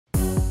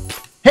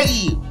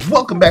Hey,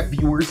 welcome back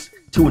viewers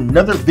to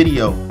another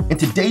video. In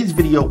today's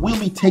video, we'll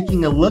be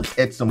taking a look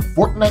at some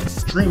Fortnite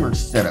streamer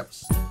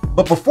setups.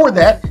 But before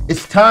that,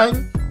 it's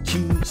time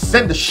to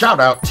send a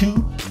shout out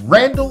to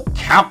Randall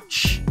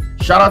Couch.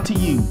 Shout out to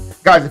you.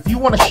 Guys, if you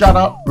want a shout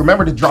out,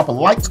 remember to drop a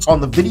like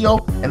on the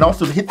video and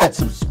also to hit that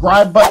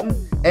subscribe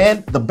button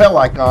and the bell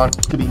icon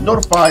to be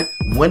notified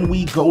when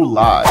we go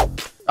live.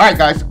 All right,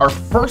 guys, our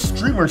first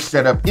streamer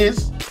setup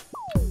is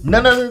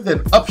none other than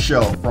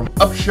Upshall from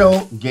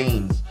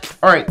UpshallGames.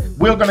 All right,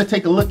 we're going to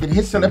take a look at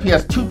his setup. He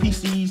has two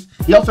PCs.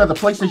 He also has a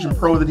PlayStation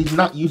Pro that he's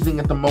not using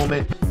at the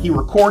moment. He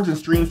records and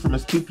streams from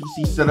his two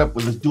PC setup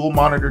with his dual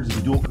monitors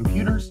and dual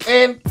computers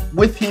and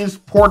with his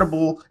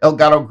portable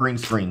Elgato green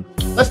screen.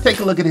 Let's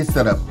take a look at his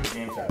setup.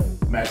 Games happen.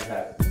 Magic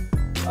happens.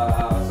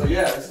 So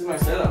yeah, this is my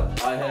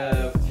setup. I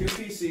have two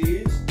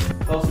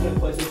PCs. I also have a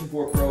PlayStation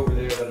 4 Pro over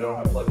there that I don't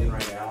have plugged in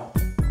right now.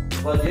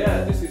 But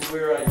yeah, this is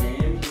where I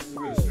game. This is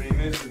where the stream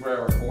is. This is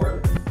where I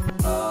record.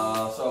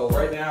 So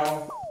right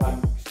now,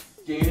 I'm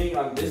gaming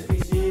on this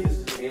PC. This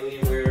is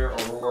Alienware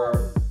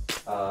Aurora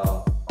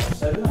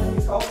R7, I think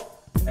it's called.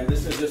 And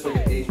this is just like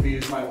an HP.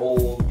 This is my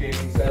old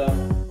gaming setup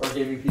or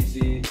gaming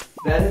PC.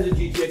 That has a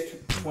GTX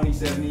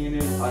 2070 in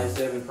it,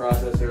 i7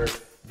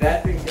 processor.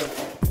 That thing's got,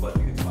 but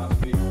you can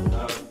sponsor me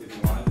if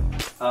you want.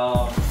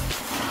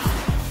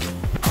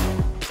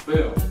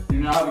 Boom. You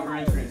now have a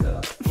green screen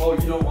setup. Oh,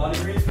 you don't want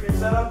a green screen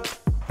setup?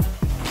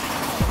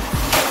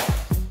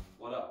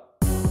 What up?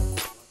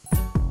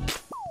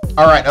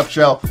 All right,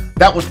 Upshall,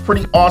 that was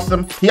pretty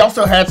awesome. He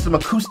also had some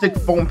acoustic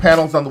foam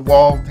panels on the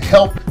wall to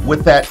help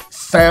with that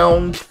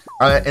sound,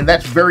 and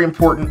that's very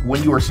important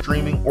when you are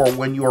streaming or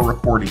when you are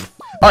recording.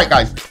 All right,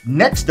 guys,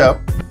 next up,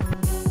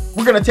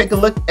 we're going to take a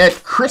look at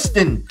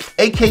Kristen,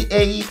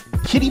 aka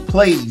Kitty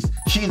Plays.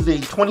 She is a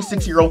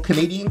 26-year-old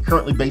Canadian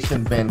currently based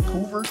in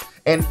Vancouver,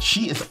 and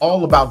she is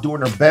all about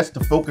doing her best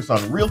to focus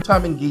on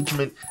real-time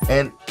engagement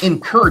and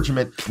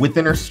encouragement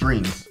within her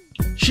streams.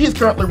 She is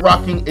currently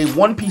rocking a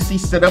one PC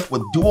setup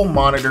with dual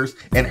monitors,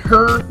 and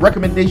her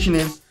recommendation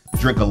is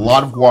drink a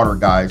lot of water,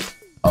 guys.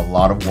 A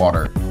lot of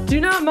water. Do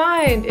not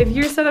mind if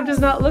your setup does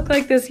not look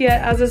like this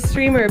yet as a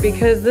streamer,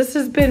 because this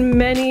has been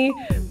many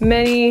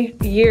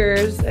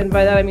years, and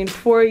by that I mean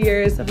 4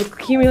 years of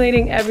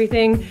accumulating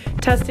everything,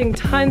 testing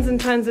tons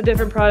and tons of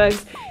different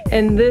products,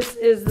 and this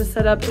is the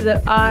setup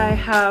that I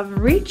have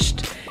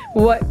reached.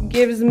 What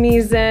gives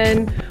me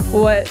zen,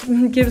 what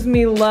gives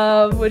me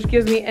love, which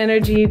gives me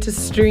energy to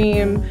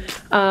stream.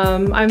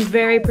 I'm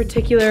very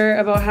particular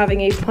about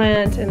having a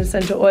plant and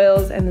essential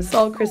oils and the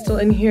salt crystal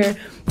in here,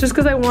 just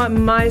because I want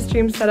my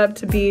stream setup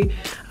to be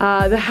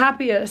the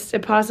happiest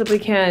it possibly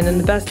can and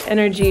the best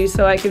energy,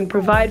 so I can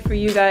provide for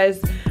you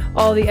guys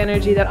all the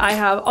energy that I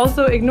have.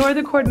 Also, ignore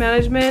the cord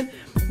management.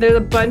 There's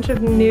a bunch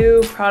of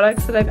new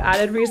products that I've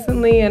added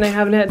recently and I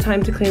haven't had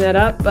time to clean that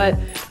up, but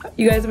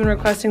you guys have been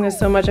requesting this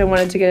so much I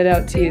wanted to get it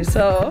out to you.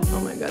 So,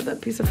 oh my god,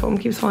 that piece of foam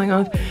keeps falling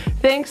off.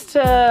 Thanks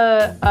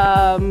to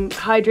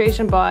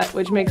Hydration Bot,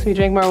 which makes me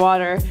drink more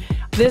water.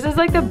 This is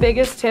like the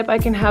biggest tip I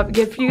can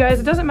give for you guys.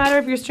 It doesn't matter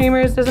if you're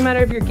streamers, doesn't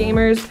matter if you're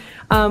gamers.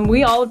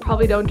 We all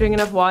probably don't drink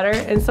enough water,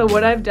 and so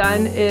what I've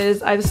done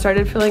is I've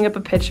started filling up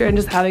a pitcher and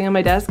just having it on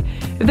my desk.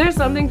 If there's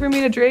something for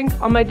me to drink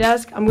on my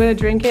desk, I'm gonna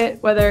drink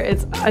it, whether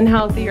it's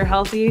unhealthy or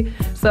healthy.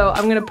 So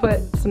I'm gonna put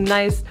some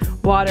nice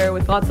water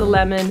with lots of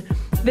lemon.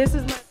 This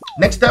is my...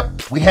 Next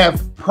up, we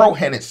have Pro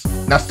Henis.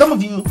 Now, some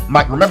of you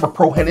might remember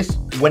Pro Henis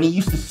when he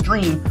used to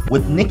stream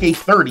with Nick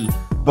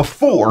A30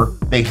 before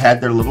they had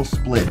their little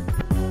split.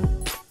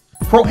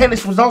 Pro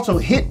Henis was also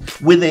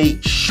hit with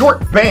a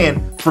short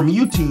ban from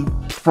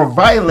YouTube for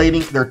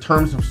violating their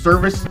terms of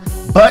service,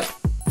 but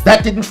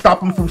that didn't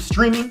stop him from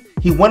streaming.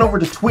 He went over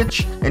to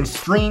Twitch and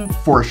streamed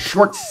for a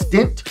short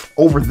stint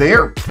over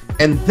there,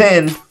 and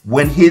then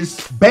when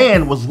his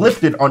ban was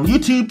lifted on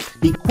YouTube,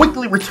 he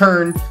quickly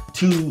returned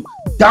to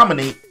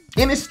dominate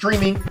in his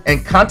streaming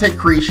and content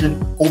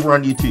creation over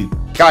on YouTube.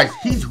 Guys,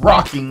 he's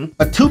rocking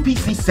a 2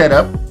 PC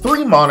setup,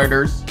 3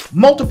 monitors,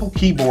 multiple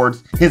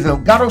keyboards, his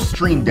Elgato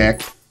Stream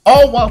Deck,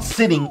 all while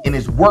sitting in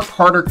his work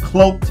harder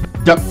cloaked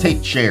duct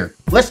tape chair.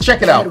 Let's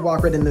check it out. I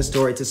walk right in this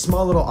door. It's a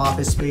small little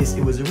office space.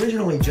 It was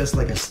originally just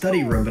like a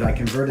study room, but I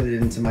converted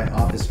it into my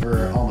office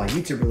for all my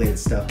YouTube related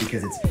stuff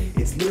because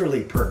it's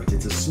literally perfect.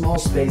 It's a small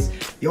space.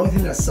 The only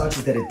thing that sucks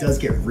is that it does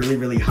get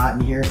really hot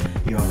in here.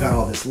 You know, I've got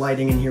all this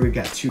lighting in here. We've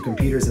got 2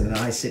 computers and then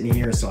I sit in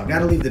here, so I've got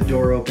to leave the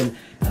door open,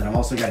 and I've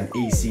also got an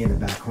AC in the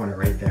back corner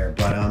right there.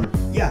 But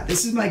yeah,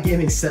 this is my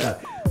gaming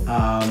setup.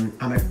 I'm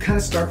gonna kind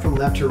of start from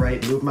left to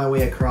right, move my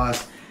way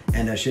across,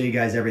 and show you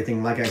guys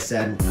everything. Like I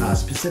said,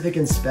 specific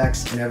and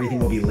specs and everything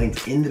will be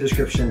linked in the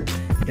description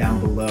down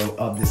below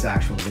of this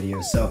actual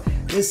video. So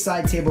this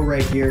side table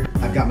right here,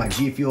 I've got my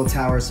G Fuel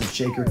tower, some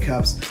shaker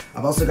cups.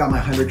 I've also got my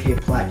 100K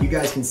plaque. You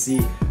guys can see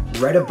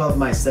right above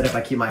my setup,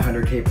 I keep my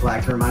 100K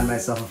plaque to remind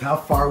myself of how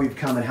far we've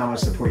come and how much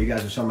support you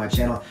guys have shown my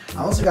channel.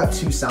 I also got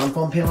 2 sound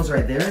foam panels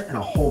right there and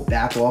a whole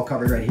back wall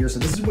covered right here. So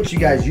this is what you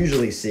guys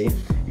usually see.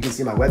 You can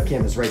see my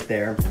webcam is right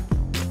there.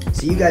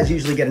 So you guys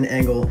usually get an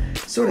angle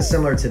sort of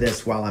similar to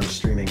this while I'm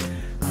streaming.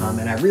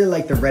 And I really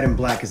like the red and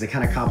black because it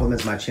kind of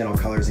complements my channel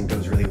colors and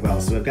goes really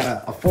well. So we've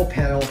got a full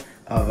panel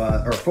of,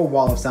 or a full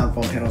wall of sound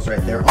foam panels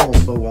right there,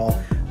 almost full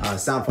wall.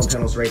 Sound foam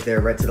panels right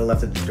there, right to the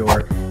left of the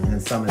door, and then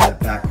some in that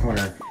back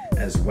corner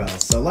as well.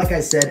 So like I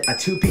said, a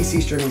 2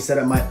 PC streaming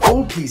setup. My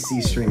old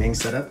PC streaming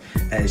setup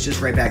is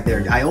just right back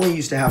there. I only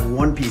used to have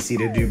one PC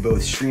to do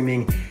both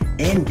streaming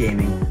and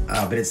gaming,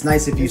 but it's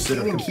nice if you sort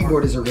of... The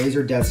keyboard is a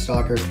Razer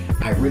Deathstalker.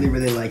 I really,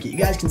 really like it. You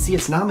guys can see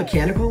it's not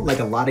mechanical like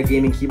a lot of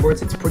gaming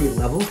keyboards. It's pretty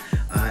level,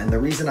 and the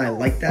reason I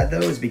like that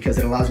though is because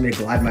it allows me to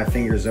glide my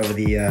fingers over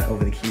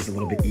the keys a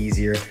little bit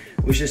easier,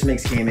 which just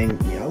makes gaming,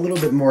 you know, a little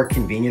bit more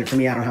convenient for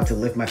me. I don't have to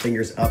lift my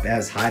fingers up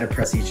as high to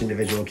press each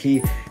individual key.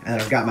 And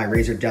then I've got my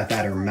Razer Death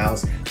Adder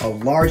mouse, a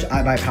large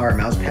iBuyPower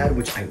mouse pad,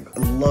 which I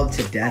love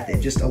to death.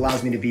 It just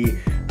allows me to be,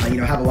 you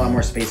know, have a lot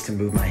more space to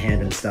move my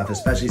hand and stuff,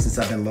 especially since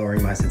I've been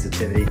lowering my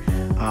sensitivity.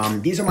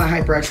 These are my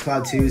HyperX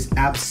Cloud 2s.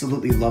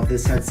 Absolutely love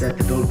this headset.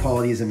 The build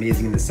quality is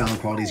amazing and the sound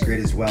quality is great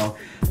as well.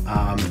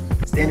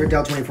 Standard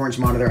Dell 24-inch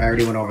monitor. I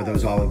already went over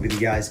those all with you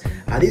guys.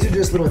 These are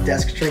just little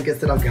desk trinkets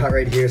that I've got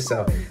right here.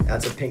 So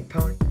that's a pink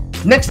pony.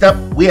 Next up,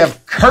 we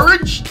have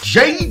Courage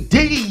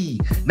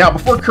JD. Now,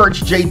 before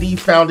Courage JD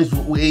found his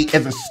way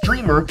as a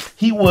streamer,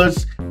 he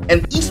was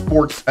an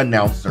esports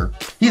announcer.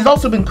 He's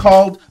also been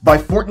called by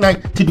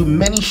Fortnite to do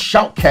many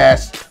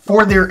shoutcasts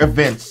for their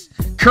events.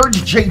 Courage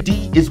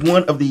JD is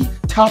one of the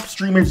top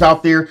streamers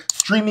out there,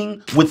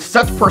 streaming with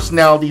such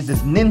personalities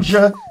as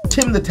Ninja,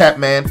 Tim the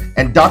Tapman,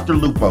 and Dr.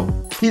 Lupo.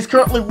 He's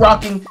currently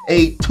rocking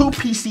a 2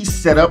 PC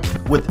setup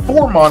with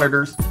 4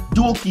 monitors,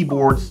 dual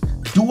keyboards,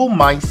 dual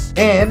mice,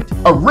 and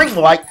a ring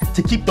light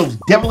to keep those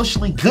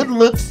devilishly good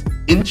looks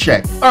in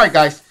check. All right,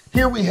 guys,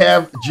 here we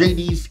have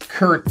JD's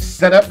current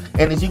setup,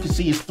 and as you can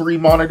see, his 3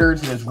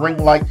 monitors and his ring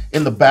light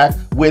in the back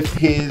with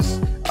his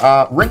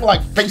ring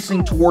light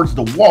facing towards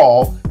the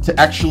wall to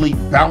actually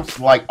bounce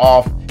light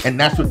off, and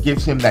that's what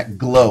gives him that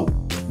glow.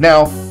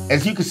 Now,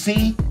 as you can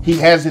see, he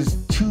has his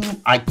 2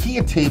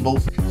 IKEA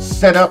tables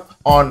set up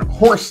on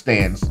horse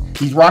stands.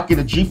 He's rocking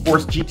a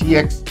GeForce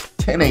GTX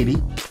 1080.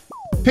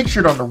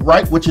 Pictured on the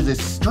right, which is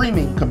his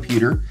streaming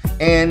computer,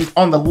 and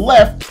on the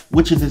left,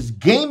 which is his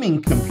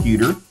gaming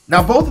computer.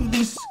 Now, both of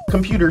these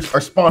computers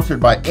are sponsored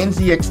by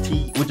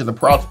NZXT, which is a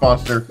proud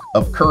sponsor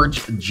of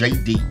Courage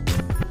JD.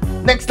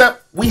 Next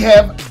up, we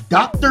have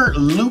Dr.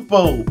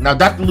 Lupo. Now,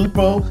 Dr.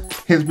 Lupo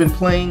has been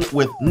playing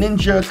with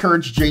Ninja,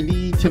 Courage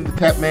JD, Tim the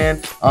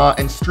Tapman,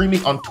 and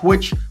streaming on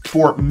Twitch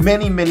for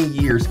many, many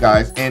years,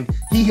 guys. And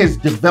he has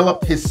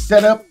developed his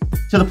setup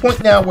to the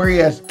point now where he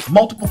has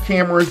multiple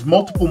cameras,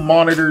 multiple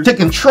monitors to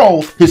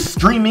control his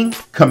streaming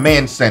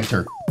command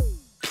center.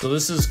 So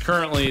this is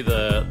currently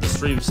the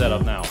stream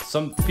setup now.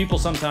 Some people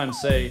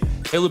sometimes say,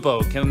 "Hey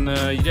Lupo, can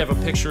you have a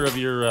picture of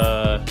your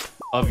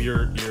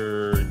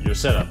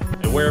setup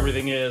and where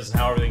everything is and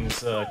how everything's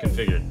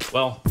configured?"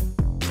 Well,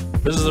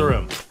 this is the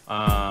room.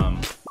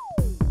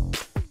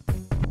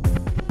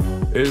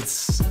 It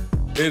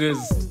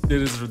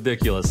is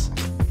ridiculous.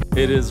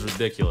 It is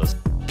ridiculous.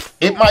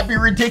 It might be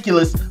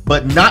ridiculous,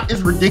 but not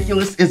as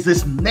ridiculous as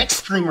this next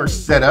streamer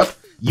setup.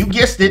 You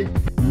guessed it,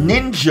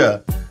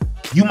 Ninja.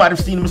 You might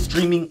have seen him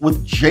streaming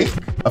with Jake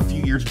a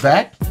few years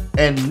back,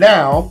 and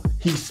now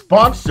he's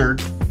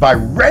sponsored by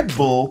Red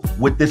Bull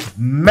with this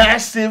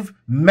massive,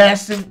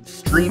 massive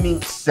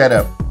streaming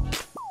setup.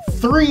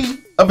 3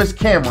 of his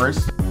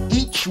cameras,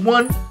 each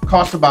one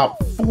costs about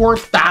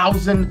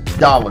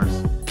 $4,000.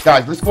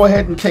 Guys, let's go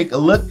ahead and take a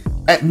look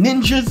at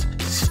Ninja's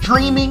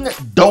streaming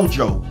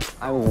dojo.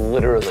 I'm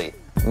literally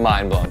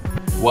mind blown.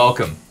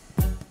 Welcome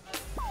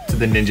to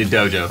the Ninja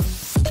Dojo.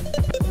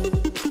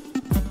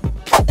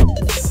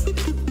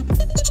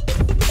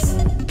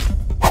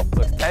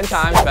 Looks 10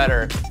 times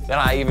better than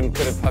I even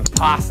could have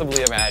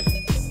possibly imagined.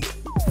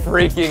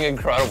 Freaking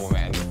incredible,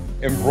 man.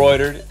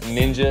 Embroidered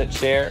Ninja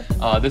chair.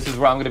 This is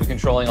where I'm going to be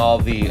controlling all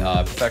the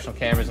professional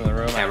cameras in the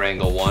room. Camera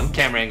angle 1,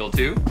 camera angle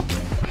 2,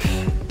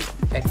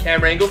 and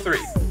camera angle 3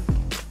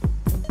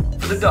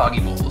 for the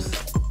doggy bowls.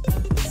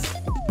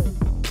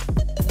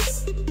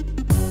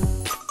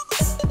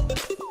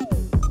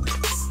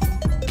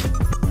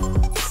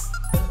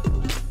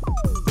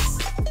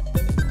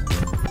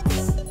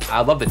 I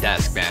love the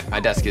desk, man.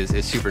 My desk is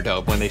super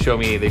dope. When they show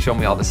me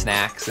all the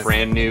snacks,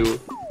 brand new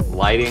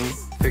lighting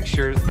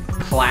fixtures,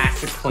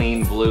 classic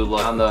clean blue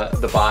look on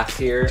the box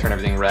here. Turn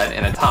everything red.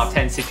 In a top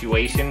 10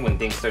 situation, when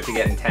things start to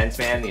get intense,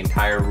 man, the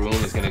entire room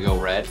is gonna go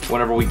red.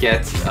 Whenever we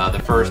get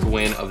the first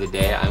win of the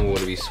day, I'm going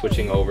to be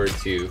switching over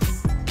to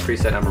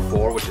preset number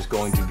 4, which is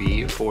going to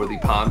be for the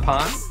Pon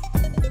Pon.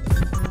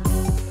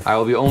 I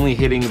will be only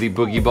hitting the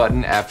boogie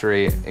button after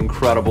a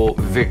incredible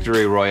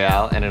victory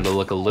royale, and it'll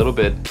look a little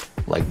bit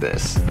like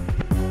this.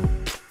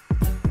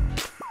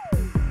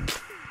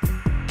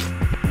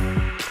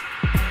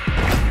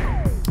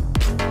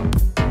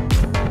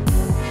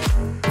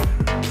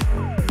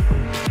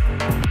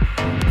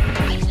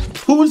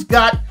 Who's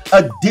got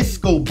a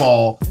disco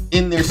ball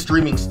in their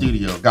streaming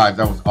studio? Guys,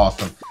 that was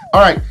awesome.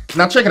 All right,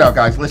 now check it out,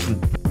 guys.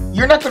 Listen,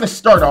 you're not going to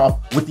start off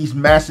with these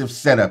massive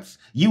setups.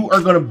 You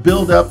are going to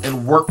build up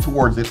and work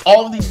towards it.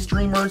 All of these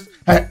streamers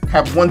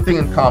have one thing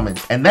in common,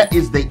 and that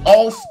is they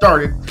all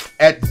started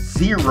at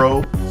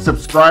 0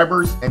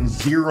 subscribers and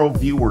 0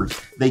 viewers.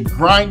 They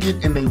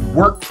grinded and they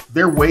worked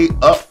their way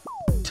up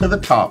to the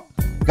top.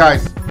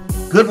 Guys,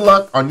 good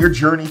luck on your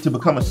journey to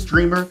become a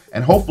streamer,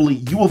 and hopefully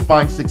you will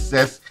find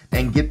success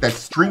and get that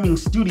streaming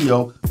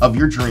studio of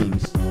your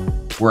dreams.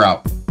 We're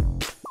out.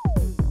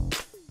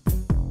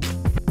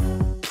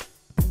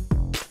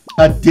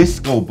 A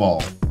disco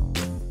ball.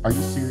 Are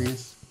you serious?